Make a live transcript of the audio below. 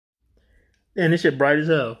And this shit bright as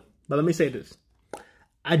hell. But let me say this.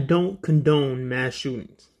 I don't condone mass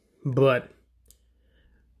shootings. But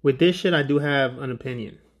with this shit, I do have an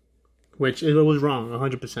opinion. Which, it was wrong,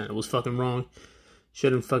 100%. It was fucking wrong.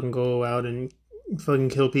 Shouldn't fucking go out and fucking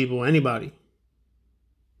kill people, anybody.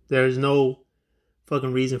 There is no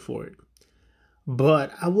fucking reason for it.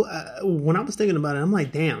 But when I was thinking about it, I'm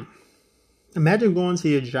like, damn. Imagine going to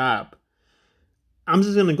your job. I'm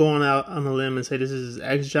just going to go on out on a limb and say this is his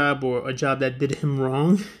ex job or a job that did him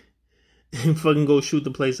wrong. And fucking go shoot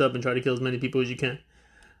the place up and try to kill as many people as you can.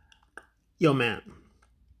 Yo, man.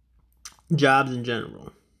 Jobs in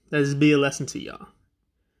general. Let this be a lesson to y'all.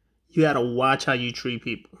 You gotta watch how you treat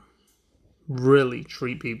people. Really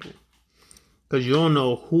treat people. Because you don't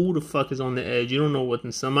know who the fuck is on the edge. You don't know what's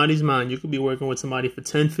in somebody's mind. You could be working with somebody for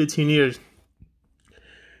 10, 15 years.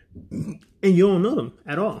 And you don't know them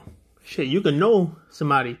at all. Shit, you could know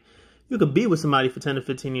somebody. You could be with somebody for 10 to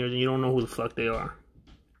 15 years and you don't know who the fuck they are.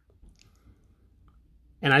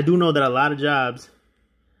 And I do know that a lot of jobs,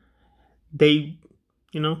 they're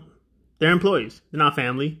employees. They're not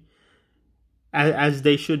family. As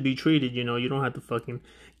they should be treated, you don't have to fucking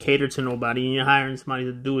cater to nobody, and you're hiring somebody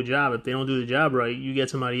to do a job. If they don't do the job right, you get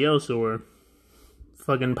somebody else, or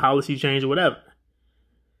fucking policy change or whatever.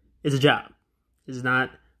 It's a job. It's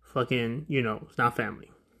not fucking, it's not family.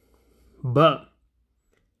 But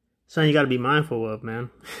something you gotta be mindful of, man.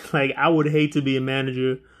 Like, I would hate to be a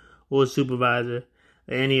manager or a supervisor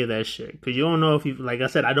or any of that shit. Because you don't know if you, like I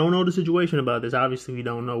said, I don't know the situation about this. Obviously, we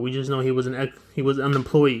don't know. We just know he was an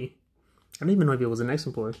employee. I don't even know if he was an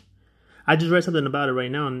ex-employee. I just read something about it right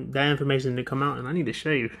now, and that information didn't come out, and I need to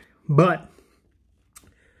shave. But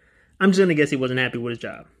I'm just going to guess he wasn't happy with his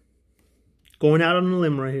job. Going out on a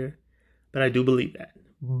limb right here, but I do believe that.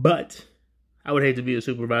 But I would hate to be a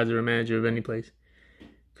supervisor or manager of any place.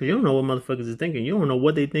 Because you don't know what motherfuckers are thinking. You don't know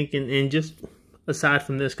what they're thinking, and just aside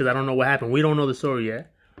from this, because I don't know what happened. We don't know the story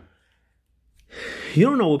yet. You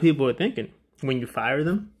don't know what people are thinking when you fire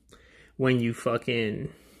them, when you fucking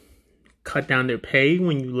cut down their pay,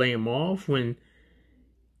 when you lay them off, when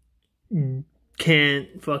you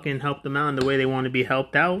can't fucking help them out in the way they want to be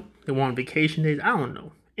helped out. They want vacation days. I don't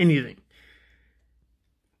know. Anything.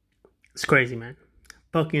 It's crazy, man.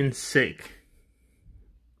 Fucking sick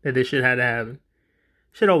that this shit had to happen.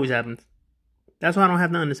 Shit always happens. That's why I don't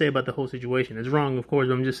have nothing to say about the whole situation. It's wrong, of course,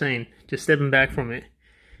 but I'm just saying, just stepping back from it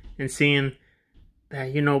and seeing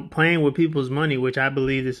that, playing with people's money, which I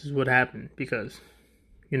believe this is what happened, because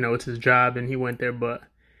it's his job and he went there, but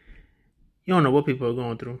you don't know what people are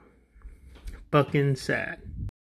going through. Fucking sad.